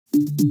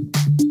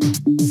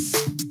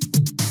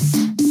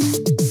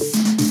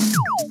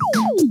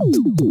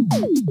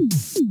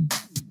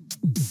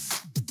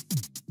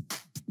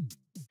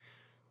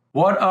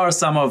What are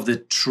some of the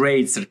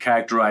traits that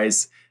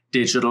characterize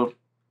digital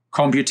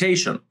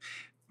computation?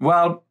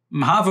 Well,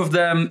 half of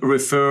them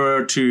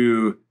refer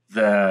to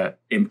the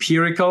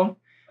empirical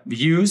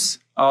use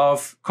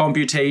of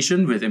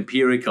computation with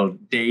empirical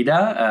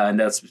data, and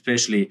that's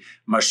especially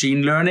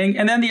machine learning.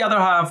 And then the other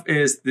half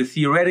is the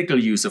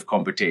theoretical use of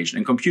computation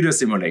and computer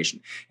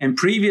simulation. In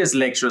previous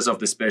lectures of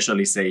the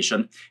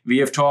specialization, we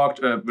have talked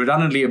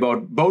redundantly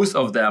about both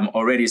of them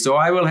already. So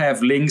I will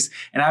have links,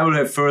 and I will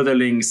have further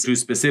links to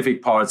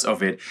specific parts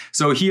of it.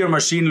 So here,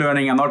 machine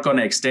learning, I'm not going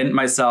to extend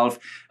myself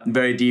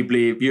very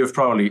deeply. You have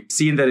probably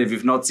seen that. If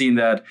you've not seen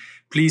that,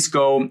 please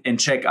go and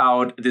check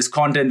out this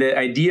content. The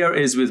idea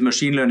is with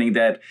machine learning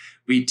that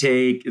we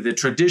take the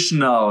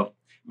traditional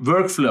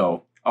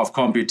workflow of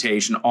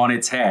computation on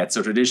its head.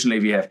 So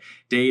traditionally we have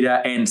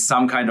data and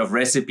some kind of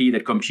recipe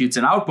that computes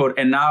an output.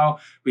 And now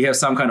we have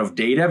some kind of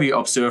data. We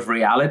observe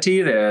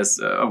reality. There's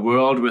a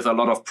world with a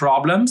lot of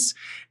problems.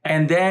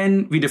 And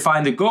then we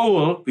define the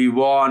goal. We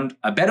want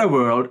a better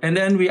world. And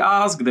then we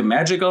ask the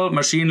magical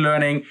machine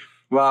learning,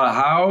 well,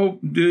 how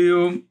do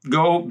you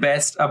go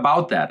best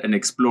about that? And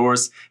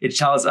explores, it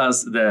tells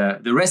us the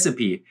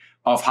recipe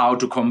of how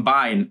to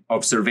combine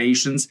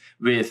observations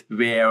with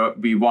where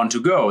we want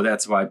to go.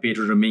 That's why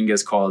Pedro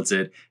Dominguez calls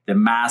it the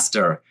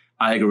master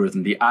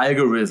algorithm, the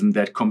algorithm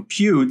that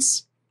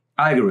computes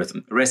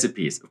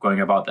recipes of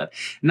going about that.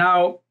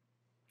 Now,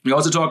 we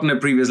also talked in a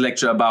previous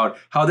lecture about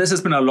how this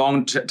has been a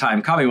long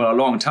time coming. Well, a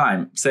long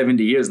time,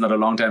 70 years, not a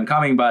long time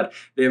coming. But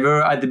they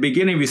were at the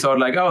beginning, we thought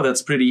like, oh,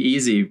 that's pretty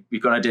easy.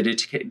 We're going to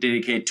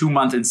dedicate 2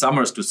 months in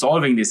summers to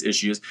solving these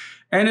issues.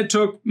 And it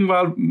took,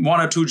 well,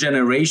 1 or 2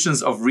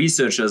 generations of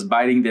researchers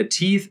biting their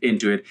teeth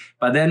into it.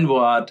 But then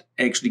what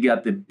actually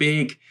got the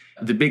big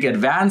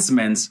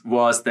advancements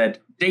was that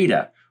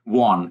data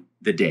won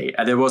the day.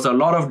 And there was a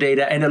lot of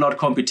data and a lot of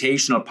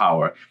computational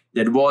power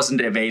that wasn't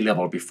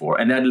available before.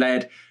 And that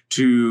led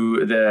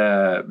to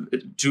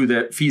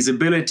the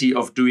feasibility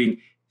of doing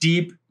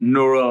deep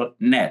neural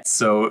nets.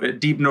 So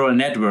deep neural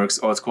networks,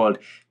 or it's called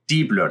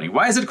deep learning.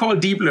 Why is it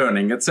called deep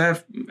learning? Let's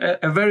have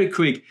a very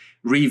quick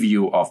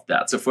review of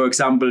that. So for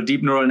example,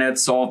 deep neural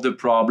nets solve the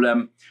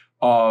problem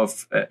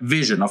of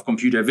vision, of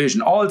computer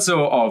vision,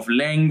 also of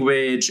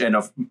language and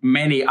of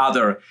many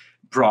other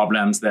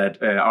problems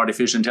that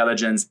artificial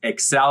intelligence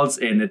excels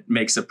in. It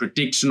makes a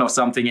prediction of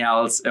something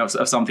else,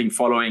 of something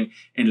following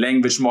in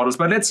language models.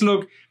 But let's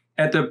look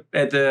at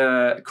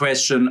the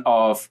question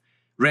of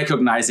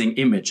recognizing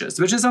images,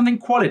 which is something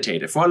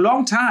qualitative. For a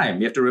long time,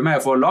 you have to remember,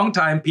 for a long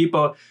time,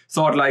 people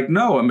thought like,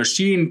 no, a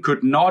machine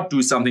could not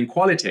do something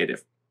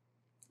qualitative.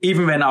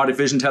 Even when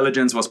artificial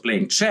intelligence was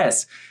playing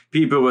chess,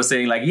 people were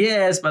saying like,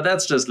 yes, but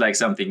that's just like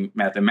something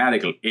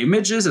mathematical.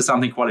 Images is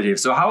something qualitative.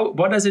 So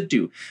what does it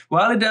do?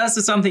 Well, it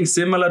does something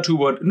similar to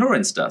what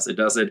neurons does. It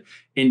does it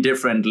in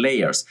different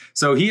layers.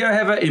 So here I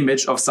have an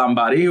image of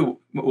somebody who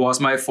was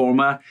my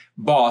former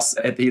boss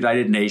at the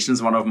United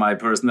Nations, one of my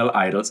personal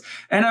idols.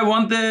 And I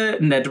want the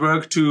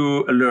network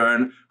to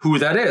learn who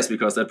that is,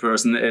 because that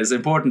person is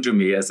important to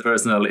me as a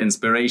personal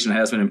inspiration,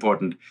 has been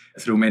important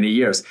through many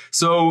years.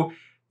 So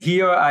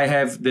here I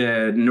have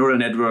the neural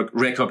network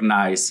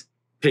recognize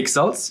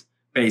pixels,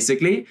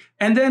 basically.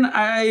 And then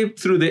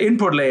through the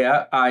input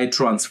layer, I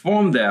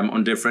transform them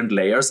on different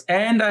layers,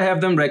 and I have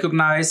them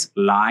recognize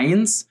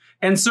lines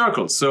and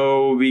circles.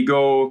 So we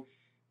go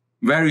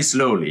very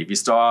slowly. We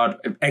start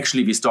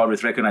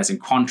with recognizing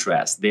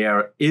contrast.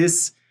 There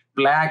is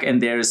black and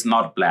there is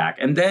not black.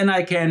 And then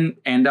I can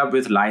end up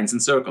with lines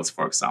and circles,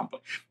 for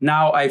example.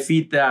 Now I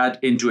feed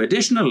that into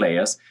additional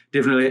layers,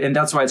 and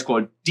that's why it's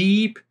called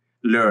deep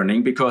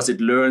learning, because it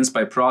learns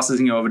by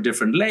processing over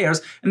different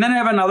layers. And then I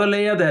have another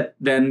layer that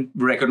then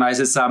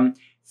recognizes some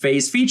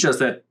face features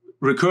that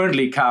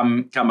recurrently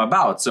come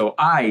about. So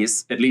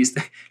eyes, at least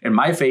in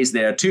my face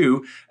there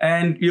too.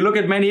 And you look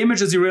at many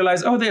images, you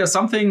realize, oh, there's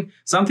something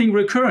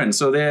recurrent.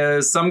 So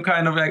there's some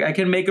kind of, I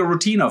can make a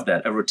routine of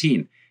that,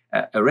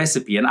 a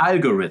recipe, an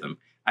algorithm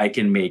I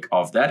can make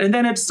of that. And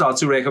then it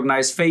starts to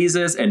recognize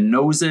faces and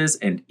noses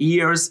and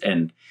ears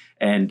and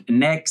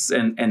necks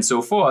and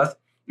so forth.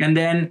 And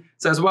then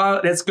says,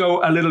 well, let's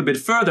go a little bit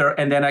further.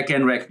 And then I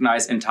can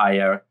recognize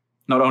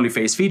not only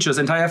face features,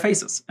 entire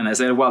faces. And I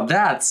say, well,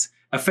 that's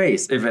a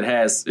face. If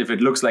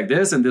it looks like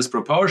this in this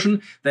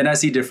proportion, then I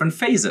see different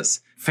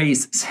faces.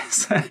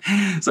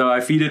 So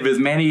I feed it with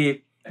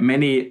many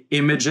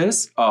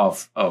images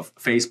of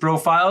face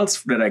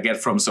profiles that I get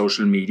from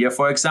social media,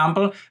 for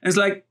example. And it's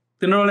like,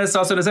 the neural net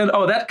starts to understand,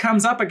 oh, that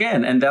comes up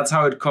again. And that's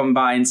how it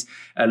combines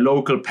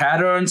local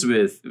patterns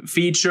with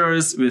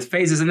features, with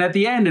faces. And at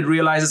the end, it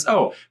realizes,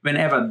 oh,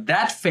 whenever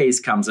that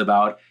face comes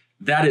about,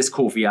 that is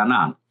Kofi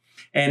Annan.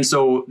 And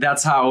so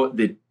that's how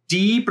the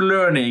deep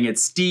learning,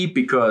 it's deep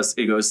because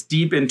it goes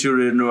deep into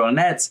the neural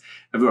nets,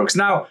 it works.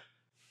 Now,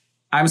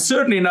 I'm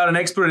certainly not an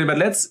expert in it, but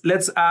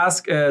let's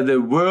ask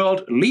the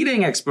world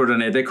leading expert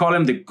in it. They call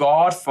him the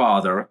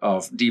godfather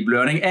of deep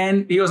learning.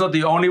 And he was not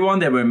the only one.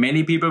 There were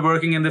many people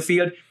working in the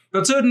field,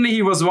 but certainly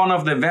he was one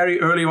of the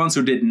very early ones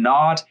who did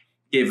not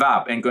give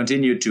up and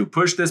continued to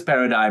push this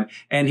paradigm.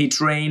 And he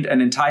trained an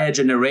entire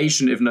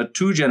generation, if not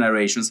 2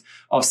 generations,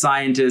 of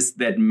scientists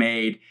that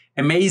made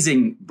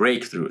amazing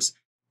breakthroughs.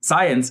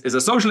 Science is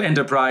a social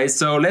enterprise,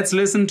 so let's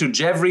listen to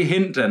Geoffrey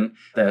Hinton,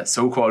 the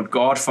so-called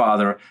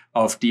godfather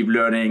of deep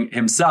learning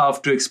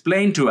himself, to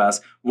explain to us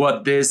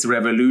what this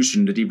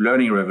revolution, the deep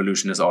learning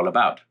revolution, is all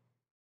about.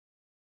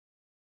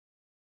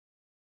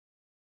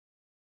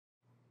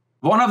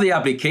 One of the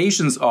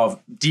applications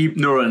of deep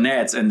neural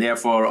nets, and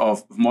therefore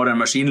of modern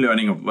machine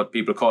learning, of what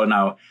people call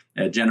now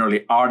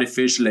generally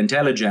artificial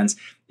intelligence,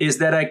 is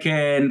that I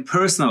can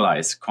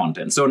personalize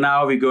content. So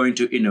now we go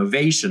into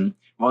innovation.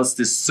 What's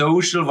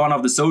one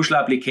of the social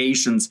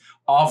applications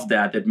of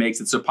that makes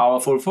it so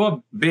powerful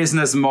for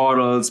business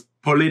models,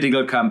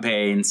 political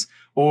campaigns,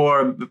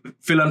 or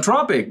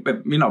philanthropic,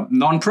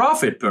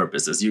 non-profit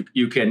purposes.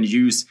 You can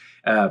use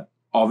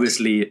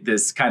obviously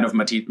this kind of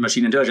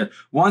machine intelligence.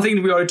 One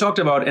thing we already talked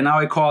about, and now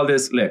I call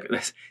this, look,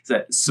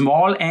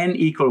 small n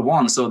equal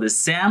 1. So the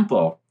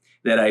sample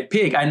that I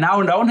pick, I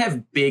now don't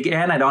have big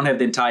N, I don't have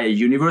the entire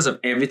universe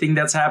of everything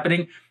that's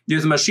happening.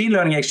 There's machine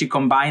learning actually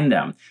combine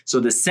them. So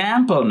the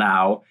sample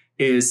now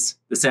is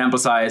the sample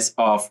size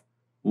of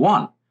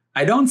 1.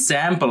 I don't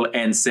sample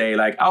and say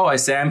like, oh, I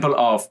sample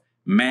of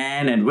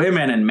men and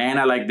women, and men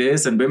are like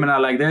this and women are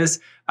like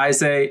this. I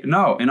say,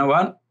 no, you know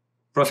what?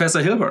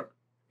 Professor Hilbert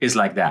is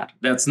like that.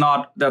 That's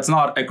not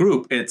a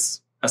group.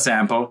 It's a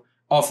sample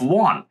of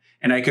 1.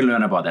 And I can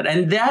learn about that.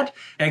 And that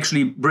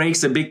actually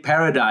breaks a big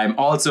paradigm.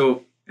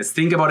 Also, let's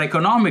think about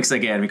economics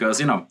again,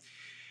 because,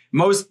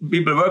 most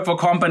people work for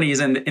companies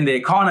and in the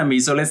economy.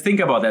 So let's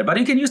think about that. But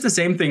you can use the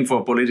same thing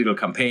for political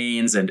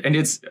campaigns, and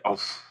it's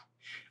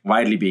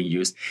widely being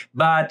used.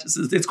 But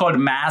it's called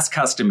mass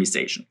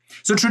customization.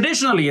 So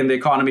traditionally in the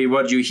economy,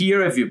 what you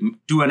hear, if you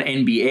do an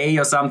MBA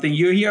or something,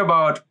 you hear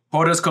about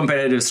Porter's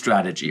competitive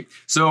strategy.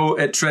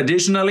 So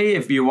traditionally,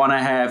 if you want to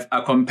have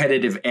a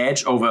competitive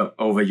edge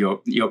over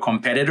your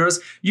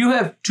competitors, you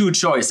have 2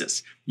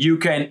 choices. You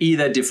can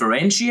either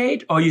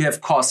differentiate or you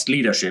have cost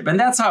leadership. And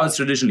that's how it's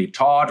traditionally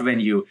taught when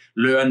you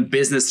learn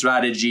business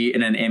strategy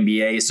in an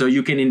MBA. So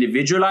you can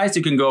individualize,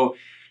 you can go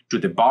to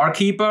the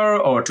barkeeper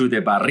or to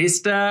the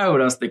barista who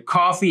does the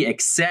coffee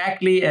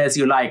exactly as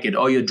you like it,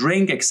 or your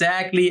drink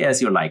exactly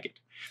as you like it.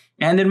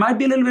 And it might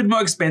be a little bit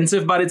more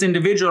expensive, but it's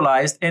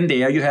individualized, and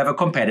there you have a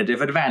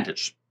competitive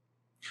advantage.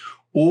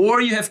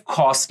 Or you have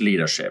cost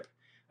leadership.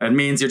 That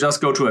means you just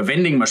go to a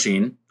vending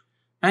machine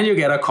and you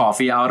get a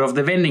coffee out of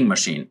the vending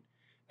machine.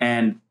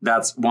 And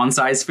that's one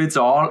size fits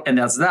all, and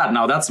that's that.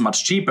 Now, that's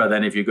much cheaper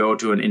than if you go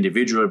to an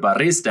individual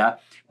barista.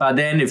 But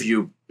then if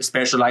you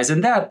specialize in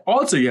that,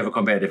 also you have a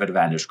competitive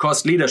advantage,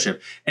 cost leadership.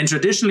 And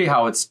traditionally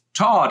how it's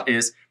taught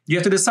is you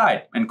have to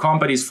decide. And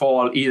companies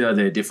fall either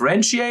they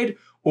differentiate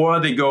or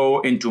they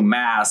go into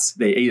mass.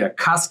 They either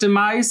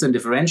customize and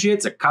differentiate,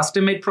 it's a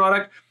custom-made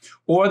product,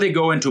 or they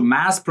go into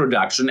mass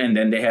production and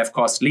then they have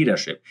cost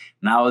leadership.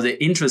 Now,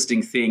 the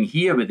interesting thing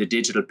here with the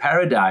digital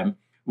paradigm,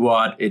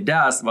 what it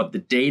does, what the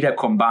data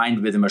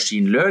combined with the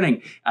machine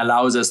learning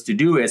allows us to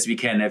do is we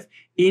can have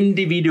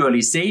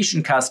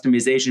individualization,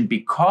 customization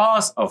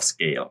because of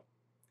scale.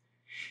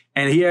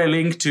 And here I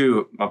link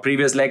to a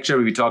previous lecture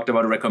where we talked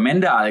about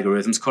recommender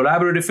algorithms,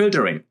 collaborative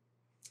filtering.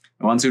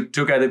 The ones who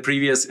took the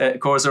previous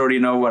course already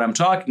know what I'm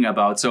talking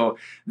about. So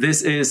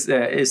this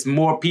is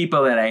more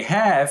people that I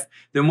have,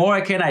 the more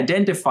I can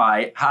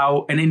identify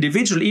how an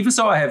individual, even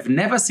though I have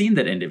never seen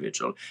that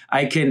individual,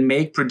 I can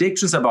make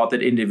predictions about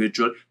that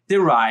individual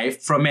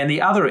derived from many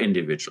other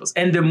individuals.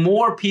 And the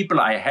more people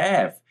I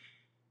have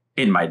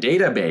in my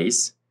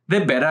database,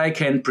 the better I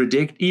can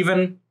predict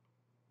even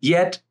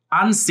yet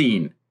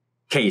unseen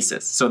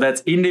cases. So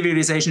that's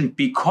individualization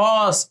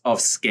because of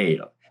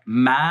scale.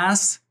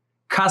 Mass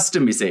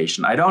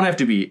customization. I don't have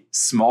to be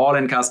small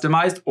and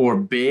customized or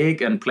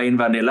big and plain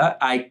vanilla.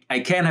 I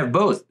can have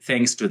both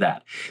thanks to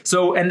that.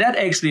 So, and that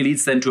actually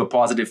leads then to a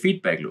positive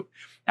feedback loop.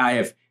 I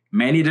have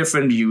many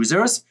different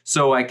users,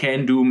 so I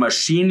can do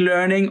machine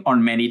learning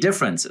on many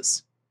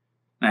differences.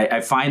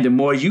 I find the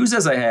more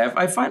users I have,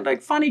 I find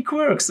like funny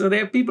quirks. So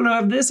there are people who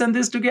have this and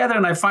this together,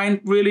 and I find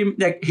really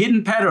like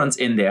hidden patterns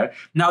in there.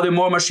 Now, the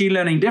more machine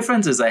learning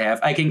differences I have,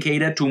 I can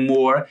cater to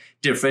more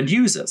different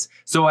users.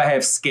 So I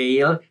have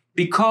scale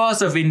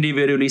because of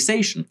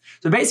individualization.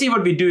 So basically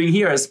what we're doing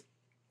here is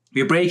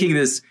we're breaking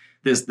this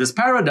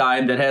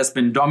paradigm that has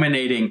been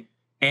dominating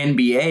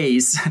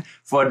NBAs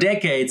for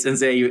decades and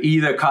say you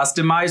either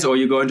customize or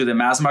you go into the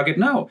mass market.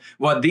 No,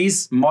 what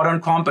these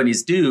modern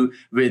companies do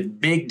with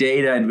big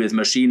data and with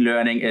machine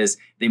learning is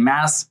they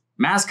mass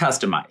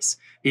customize.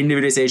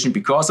 Individualization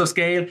because of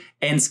scale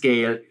and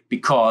scale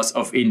because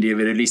of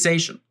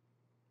individualization.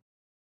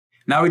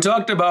 Now, we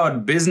talked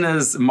about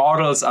business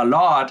models a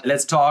lot.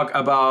 Let's talk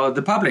about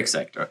the public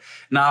sector.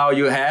 Now,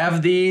 you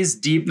have these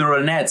deep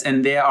neural nets,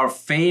 and they are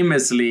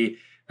famously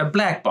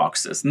black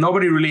boxes.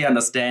 Nobody really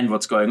understands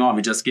what's going on.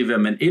 We just give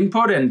them an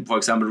input, and for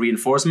example,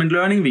 reinforcement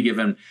learning, we give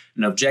them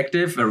an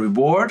objective, a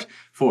reward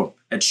for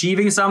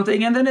achieving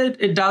something, and then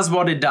it does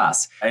what it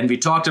does. And we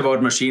talked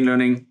about machine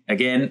learning.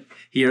 Again,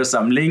 here are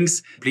some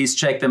links. Please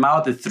check them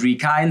out. The 3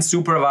 kinds: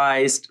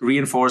 supervised,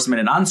 reinforcement,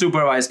 and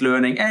unsupervised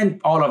learning. And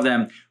all of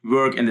them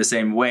work in the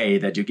same way,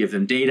 that you give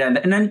them data,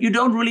 and then you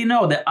don't really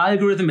know. The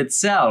algorithm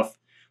itself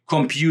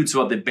computes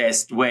what the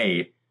best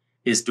way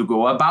is to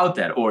go about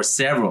that, or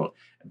several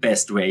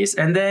best ways.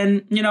 And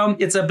then,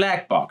 it's a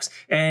black box.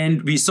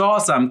 And we saw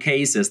some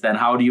cases. Then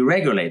how do you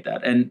regulate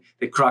that? And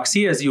the crux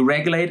here is you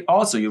regulate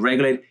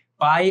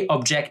by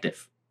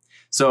objective.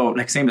 So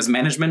like same as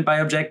management by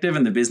objective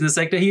in the business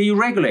sector, here you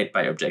regulate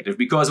by objective,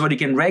 because what you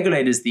can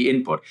regulate is the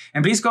input.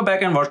 And please go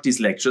back and watch these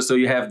lectures. So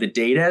you have the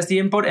data as the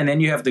input, and then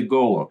you have the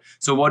goal.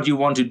 So what you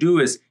want to do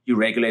is you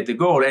regulate the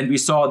goal. And we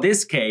saw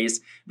this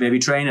case where we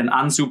trained an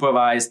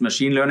unsupervised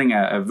machine learning,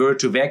 a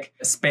Word2Vec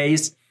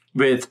space,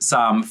 with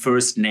some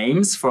first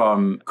names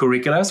from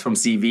curriculums, from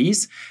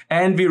CVs.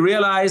 And we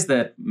realized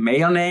that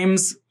male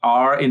names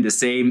are in the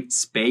same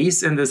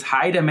space, in this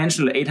high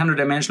dimensional, 800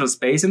 dimensional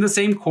space, in the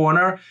same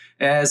corner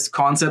as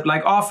concept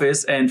like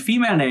office, and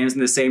female names in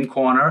the same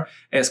corner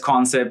as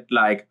concept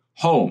like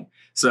home.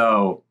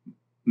 So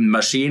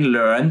machine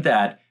learned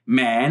that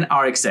men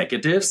are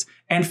executives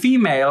and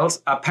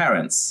females are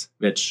parents,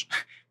 which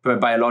per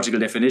biological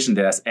definition,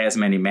 there's as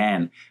many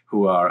men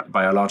who are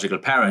biological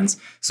parents.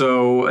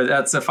 So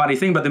that's a funny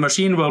thing, but the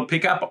machine will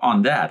pick up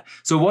on that.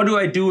 So what do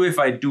I do if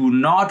I do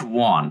not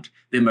want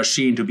the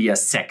machine to be a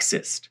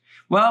sexist?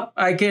 Well,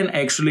 I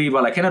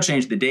cannot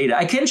change the data.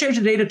 I can change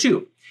the data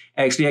too.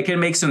 Actually, I can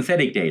make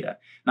synthetic data.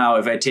 Now,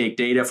 if I take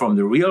data from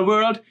the real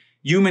world,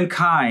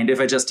 humankind, if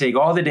I just take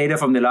all the data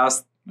from the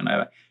last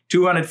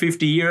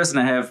 250 years and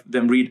I have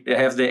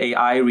the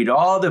AI read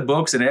all the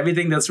books and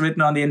everything that's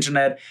written on the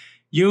internet,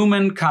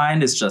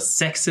 humankind is just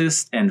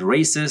sexist and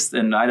racist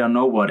and I don't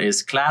know what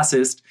is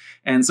classist.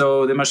 And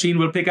so the machine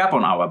will pick up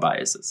on our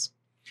biases.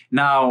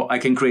 Now I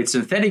can create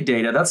synthetic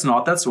data.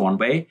 That's one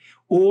way.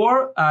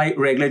 Or I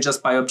regulate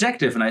just by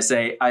objective and I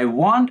say, I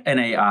want an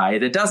AI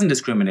that doesn't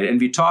discriminate.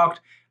 And we talked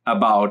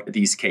about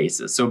these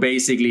cases. So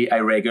basically I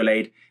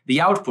regulate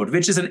the output,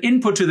 which is an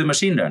input to the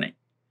machine learning.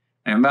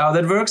 Remember how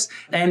that works?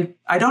 And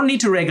I don't need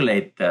to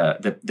regulate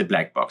the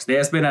black box.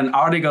 There's been an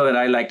article that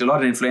I liked a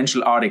lot, an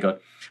influential article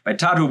by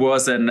Todd, who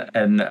was an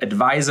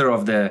advisor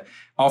of the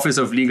Office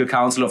of Legal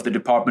Counsel of the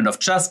Department of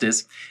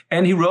Justice.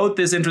 And he wrote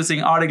this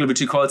interesting article, which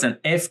he calls an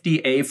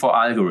FDA for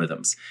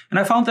algorithms. And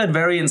I found that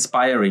very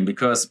inspiring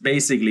because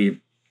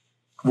basically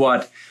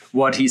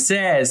what he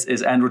says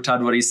is, Andrew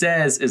Todd, what he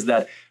says is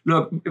that,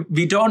 look,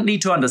 we don't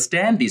need to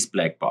understand these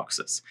black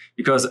boxes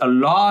because a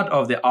lot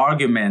of the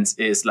arguments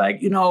is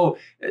like,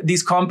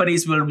 these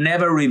companies will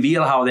never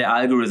reveal how their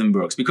algorithm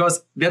works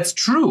because that's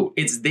true.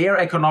 It's their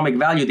economic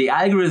value. The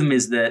algorithm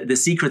is the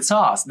secret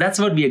sauce. That's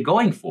what we are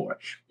going for.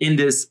 In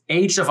this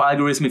age of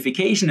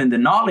algorithmification, in the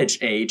knowledge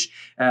age,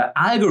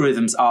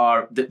 algorithms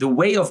are the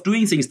way of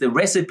doing things, the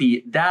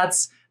recipe,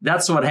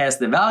 that's what has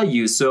the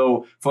value.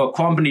 So for a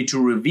company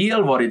to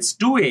reveal what it's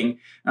doing,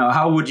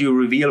 how would you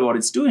reveal what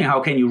it's doing? How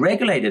can you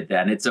regulate it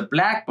then? It's a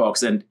black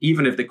box. And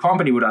even if the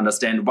company would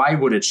understand, why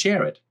would it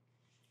share it?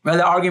 Well,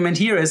 the argument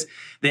here is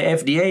the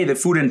FDA, the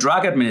Food and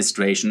Drug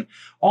Administration,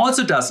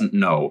 also doesn't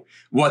know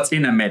what's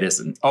in a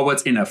medicine or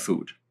what's in a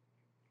food.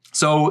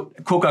 So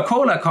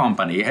Coca-Cola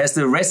company has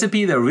the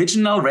recipe, the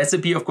original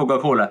recipe of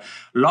Coca-Cola,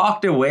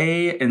 locked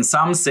away in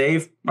some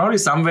safe, probably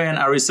somewhere in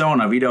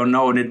Arizona. We don't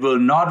know, and it will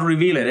not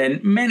reveal it.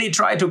 And many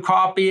try to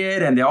copy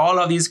it, and there are all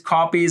of these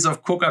copies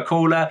of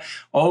Coca-Cola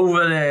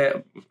over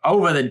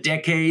the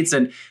decades,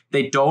 and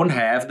they don't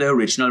have the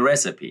original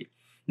recipe.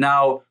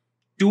 Now,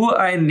 do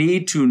I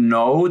need to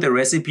know the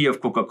recipe of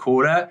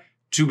Coca-Cola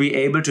to be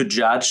able to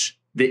judge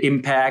the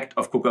impact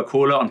of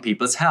Coca-Cola on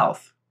people's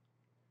health?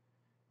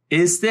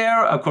 Is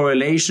there a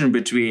correlation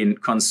between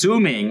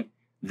consuming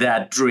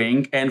that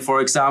drink and, for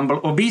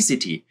example,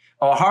 obesity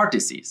or heart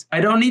disease?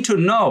 I don't need to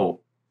know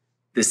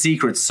the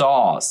secret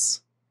sauce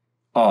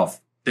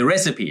of the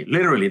recipe,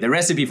 literally the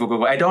recipe for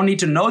Coca-Cola. I don't need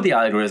to know the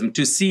algorithm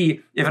to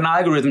see if an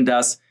algorithm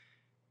does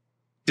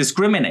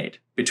discriminate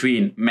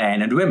between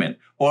men and women,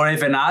 or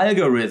if an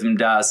algorithm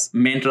does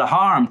mental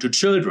harm to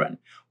children,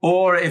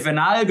 or if an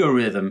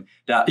algorithm,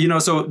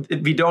 so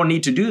we don't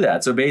need to do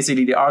that. So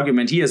basically the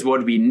argument here is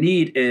what we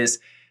need is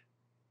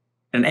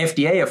an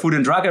FDA, a Food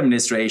and Drug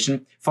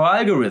Administration, for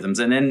algorithms.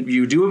 And then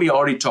we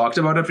already talked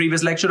about a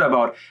previous lecture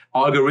about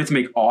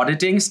algorithmic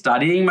auditing,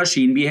 studying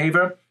machine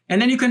behavior.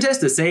 And then you can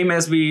test the same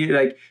as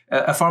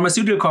a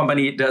pharmaceutical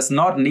company does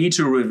not need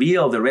to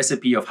reveal the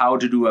recipe of how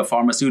to do a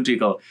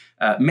pharmaceutical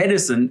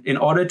medicine in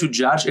order to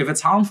judge if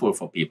it's harmful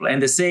for people.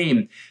 And the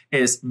same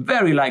is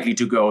very likely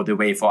to go the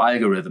way for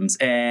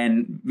algorithms.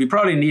 And we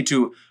probably need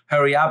to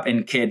hurry up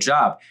and catch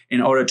up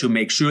in order to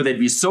make sure that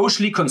we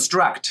socially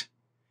construct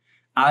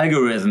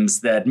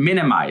algorithms that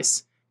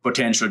minimize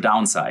potential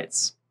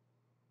downsides.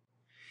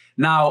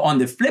 Now, on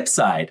the flip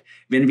side,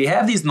 when we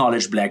have these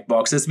knowledge black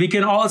boxes, we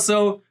can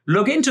also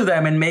look into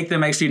them and make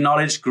them actually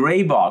knowledge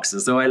gray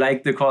boxes. So I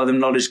like to call them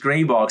knowledge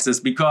gray boxes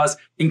because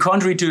in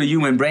contrary to a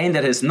human brain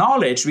that has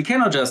knowledge, we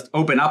cannot just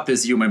open up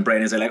this human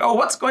brain and say like, oh,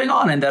 what's going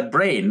on in that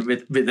brain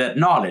with that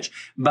knowledge?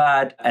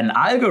 But an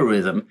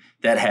algorithm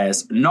that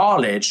has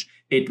knowledge,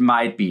 it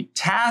might be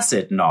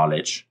tacit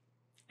knowledge.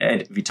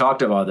 And we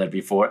talked about that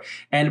before.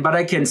 But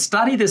I can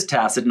study this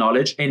tacit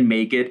knowledge and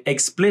make it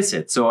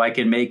explicit. So I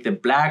can make the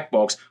black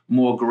box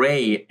more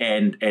gray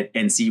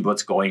and see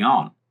what's going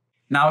on.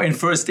 Now, in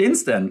first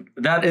instance,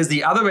 that is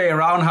the other way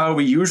around how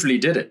we usually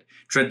did it.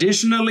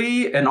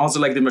 Traditionally, and also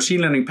like the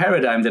machine learning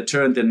paradigm that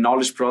turned the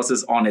knowledge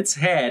process on its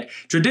head,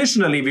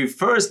 traditionally, we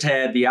first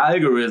had the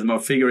algorithm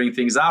of figuring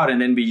things out,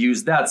 and then we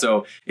used that.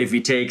 So if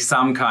we take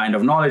some kind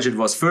of knowledge, it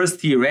was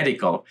first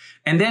theoretical,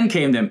 and then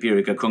came the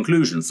empirical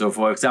conclusions. So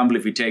for example,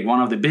 if we take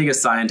one of the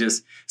biggest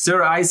scientists,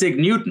 Sir Isaac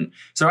Newton.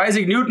 Sir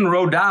Isaac Newton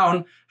wrote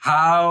down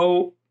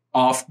how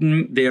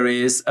often there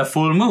is a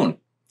full moon.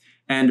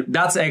 And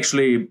that's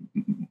actually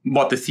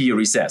what the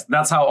theory says.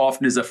 That's how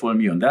often is a full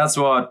moon. That's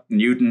what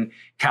Newton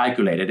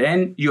calculated.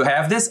 And you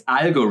have this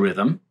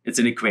algorithm. It's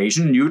an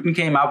equation. Newton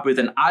came up with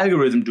an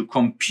algorithm to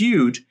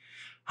compute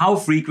how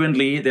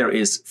frequently there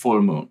is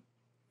full moon.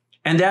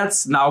 And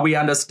that's now we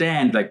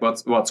understand like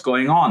what's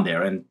going on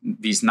there. And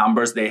these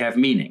numbers, they have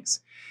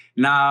meanings.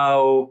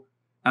 Now,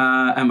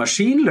 a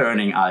machine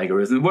learning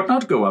algorithm would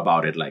not go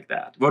about it like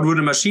that. What would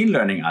a machine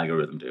learning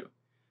algorithm do?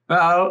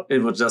 Well, it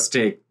would just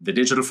take the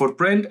digital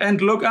footprint and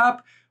look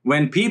up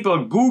when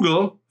people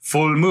Google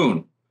full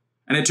moon.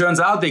 And it turns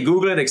out they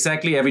Google it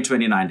exactly every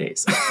 29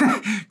 days.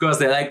 Because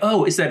they're like,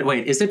 oh, is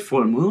it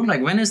full moon?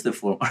 Like, when is the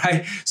full moon?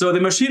 Right? So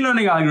the machine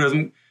learning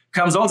algorithm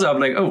comes also up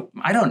like, oh,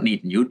 I don't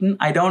need Newton.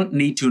 I don't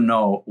need to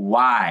know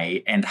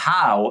why and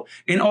how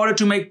in order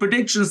to make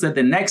predictions that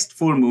the next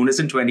full moon is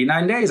in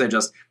 29 days. I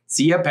just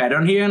see a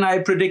pattern here and I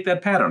predict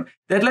that pattern.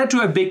 That led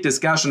to a big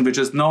discussion, which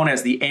is known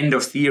as the end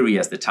of theory,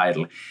 as the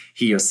title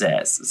here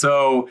says.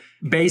 So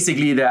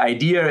basically the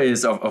idea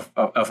is of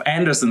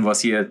Anderson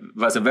was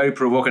a very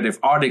provocative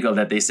article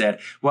that they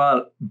said,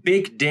 well,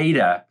 big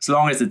data, as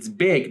long as it's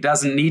big,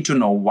 doesn't need to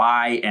know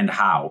why and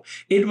how.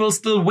 It will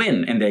still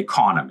win in the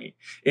economy.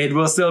 It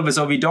will still,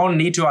 so we don't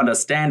need to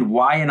understand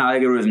why an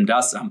algorithm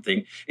does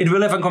something. It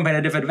will have a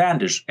competitive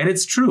advantage. And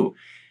it's true.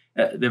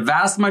 The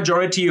vast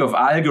majority of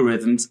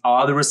algorithms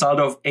are the result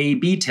of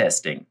A/B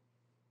testing.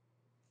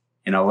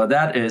 You know what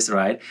that is,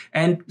 right?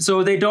 And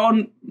so they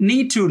don't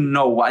need to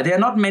know why. There are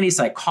not many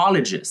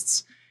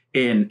psychologists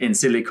in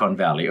Silicon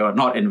Valley, or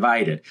not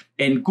invited.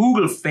 And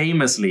Google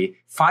famously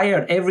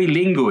fired every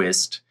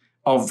linguist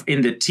in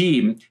the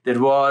team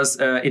that was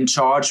in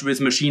charge with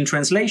machine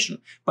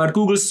translation. But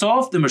Google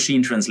solved the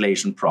machine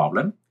translation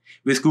problem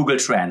with Google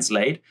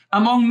Translate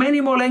among many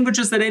more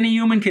languages that any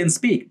human can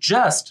speak,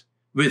 just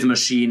with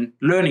machine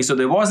learning. So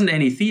there wasn't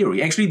any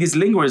theory. Actually, these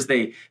linguists,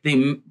 they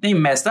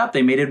messed up.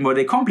 They made it more,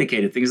 they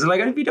complicated things. They're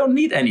like, we don't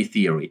need any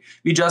theory.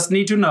 We just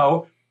need to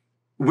know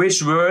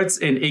which words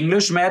in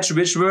English match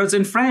which words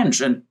in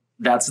French. And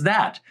that's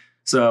that.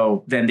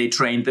 So then they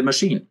trained the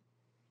machine.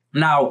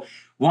 Now,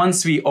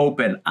 once we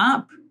open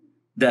up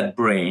that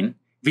brain,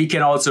 we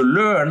can also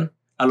learn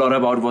a lot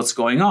about what's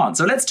going on.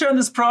 So let's turn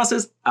this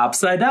process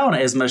upside down,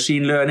 as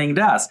machine learning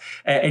does,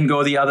 and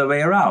go the other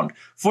way around.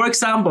 For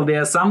example,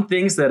 there are some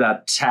things that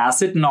are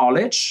tacit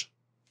knowledge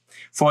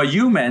for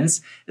humans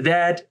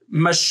that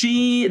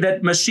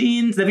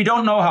we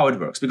don't know how it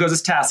works because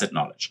it's tacit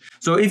knowledge.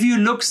 So if you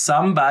look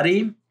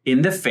somebody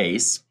in the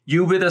face,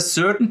 you with a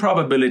certain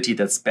probability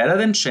that's better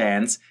than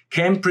chance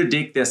can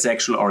predict their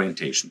sexual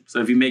orientation.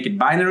 So if you make it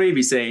binary,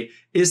 we say,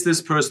 is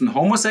this person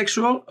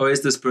homosexual or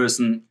is this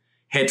person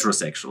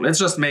heterosexual? Let's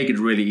just make it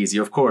really easy.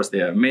 Of course,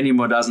 there are many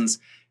more dozens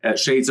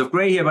shades of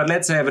gray here, but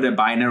let's have it a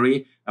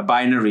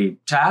binary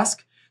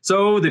task.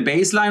 So the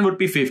baseline would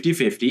be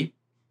 50-50.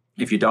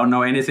 If you don't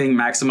know anything,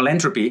 maximal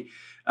entropy.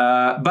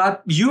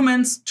 But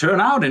humans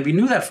turn out, and we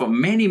knew that for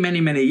many,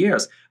 many, many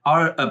years,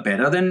 are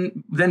better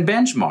than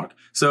benchmark.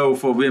 So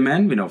for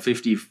women,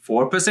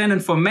 54%.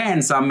 And for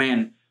men, some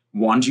men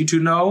want you to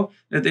know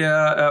that they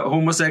are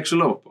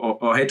homosexual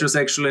or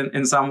heterosexual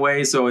in some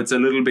way. So it's a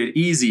little bit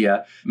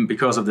easier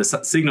because of the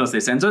signals they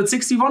send. So it's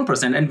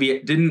 61%. And we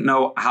didn't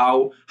know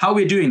how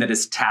we're doing that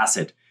is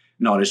tacit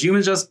knowledge.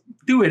 Humans just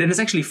do it. And it's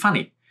actually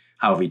funny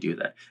how we do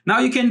that. Now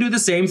you can do the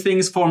same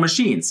things for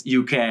machines.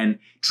 You can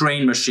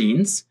train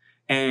machines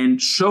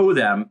and show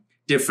them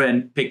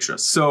different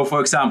pictures. So for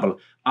example,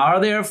 are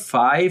there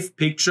 5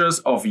 pictures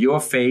of your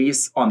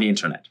face on the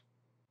internet?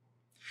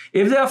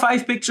 If there are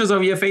 5 pictures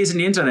of your face in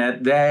the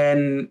internet,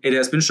 then it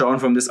has been shown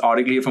from this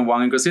article here from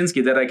Wang and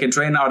Kosinski that I can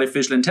train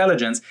artificial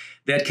intelligence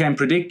that can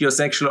predict your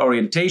sexual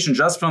orientation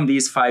just from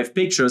these 5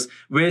 pictures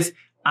with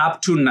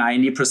up to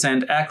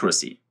 90%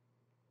 accuracy.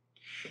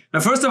 Now,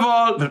 first of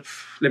all,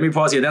 let me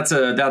pause here. That's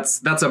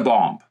a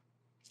bomb.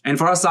 And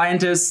for us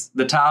scientists,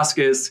 the task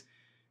is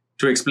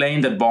to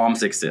explain that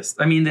bombs exist.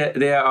 I mean,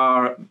 there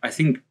are, I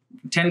think,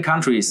 10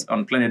 countries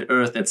on planet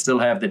Earth that still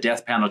have the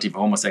death penalty for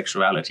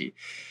homosexuality.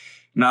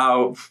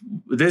 Now,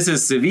 this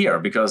is severe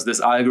because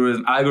this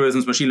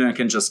algorithms, machine learning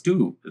can just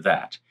do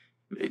that.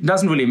 It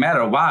doesn't really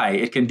matter why.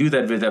 It can do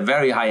that with a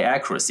very high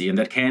accuracy, and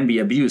that can be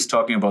abused,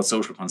 talking about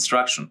social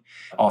construction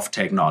of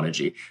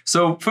technology.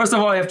 So first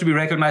of all, you have to be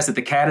recognized that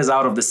the cat is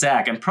out of the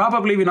sack, and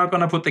probably we're not going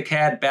to put the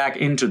cat back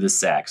into the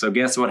sack. So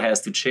guess what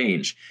has to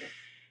change?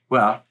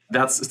 Well,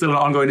 that's still an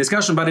ongoing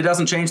discussion, but it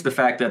doesn't change the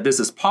fact that this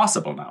is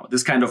possible now.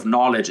 This kind of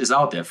knowledge is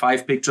out there.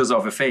 5 pictures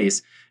of a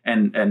face,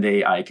 and the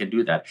AI can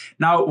do that.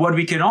 Now, what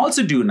we can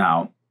also do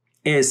now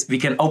is we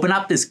can open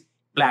up this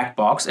black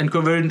box and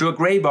convert it into a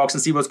gray box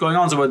and see what's going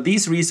on. So what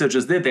these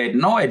researchers did, they had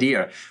no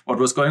idea what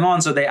was going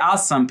on. So they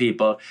asked some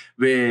people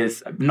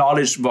with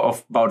knowledge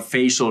about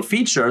facial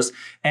features,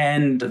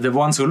 and the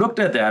ones who looked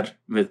at that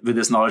with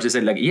this knowledge, they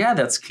said like, yeah,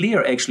 that's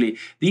clear. Actually,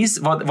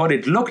 what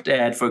it looked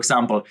at, for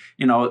example,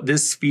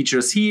 this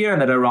features here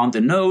and that around the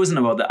nose and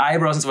about the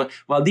eyebrows and so forth.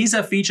 Well, these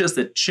are features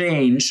that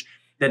change,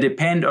 that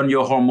depend on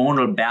your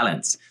hormonal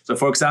balance. So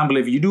for example,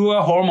 if you do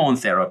a hormone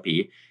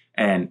therapy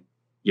and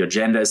your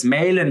gender is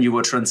male and you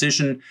will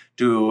transition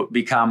to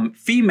become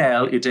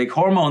female, you take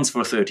hormones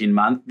for 13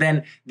 months,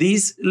 then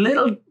these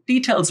little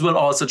details will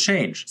also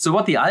change. So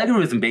what the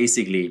algorithm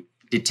basically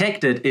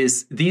detected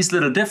is these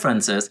little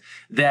differences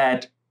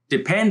that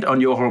depend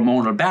on your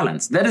hormonal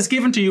balance. That is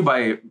given to you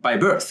by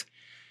birth,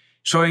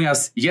 showing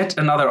us yet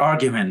another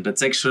argument that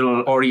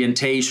sexual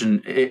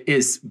orientation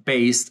is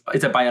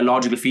it's a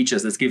biological feature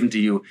that's given to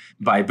you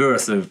by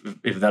birth.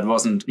 If that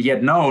wasn't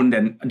yet known,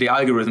 then the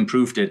algorithm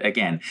proved it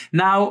again.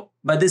 Now,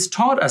 but this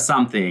taught us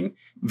something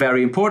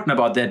very important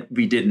about that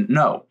we didn't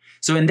know.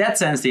 So in that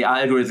sense, the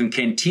algorithm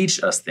can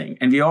teach us things.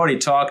 And we already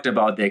talked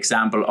about the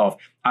example of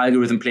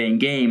algorithm playing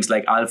games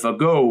like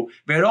AlphaGo,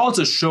 where it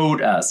also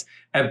showed us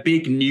a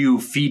big new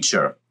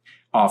feature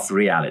of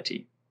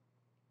reality.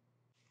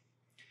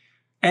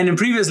 And in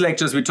previous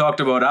lectures, we talked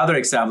about other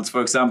examples.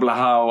 For example,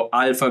 how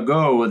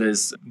AlphaGo,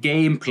 this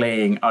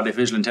game-playing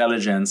artificial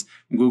intelligence,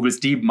 Google's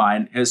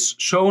DeepMind, has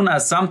shown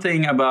us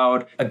something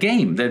about a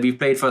game that we've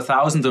played for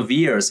thousands of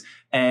years.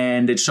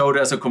 And it showed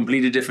us a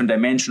completely different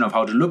dimension of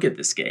how to look at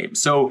this game.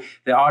 So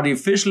the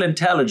artificial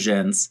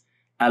intelligence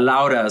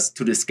allowed us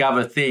to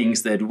discover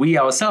things that we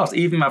ourselves,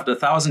 even after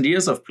 1,000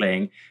 years of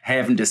playing,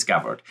 haven't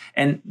discovered.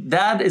 And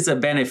that is a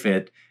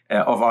benefit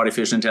of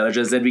artificial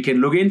intelligence, that we can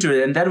look into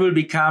it, and that will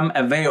become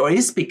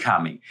is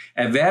becoming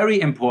a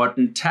very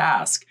important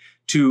task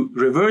to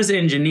reverse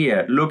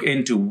engineer, look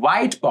into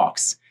white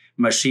box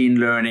machine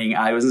learning.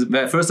 I was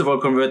first of all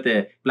convert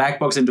the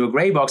black box into a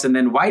gray box, and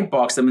then white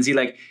box them and see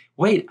like,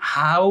 wait,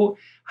 how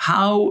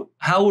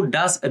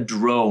does a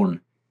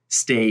drone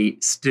stay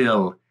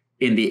still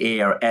in the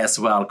air as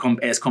well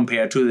as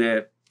compared to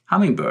the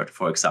hummingbird,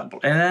 for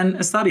example, and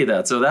then study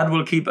that. So that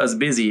will keep us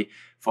busy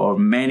for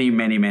many,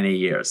 many, many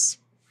years.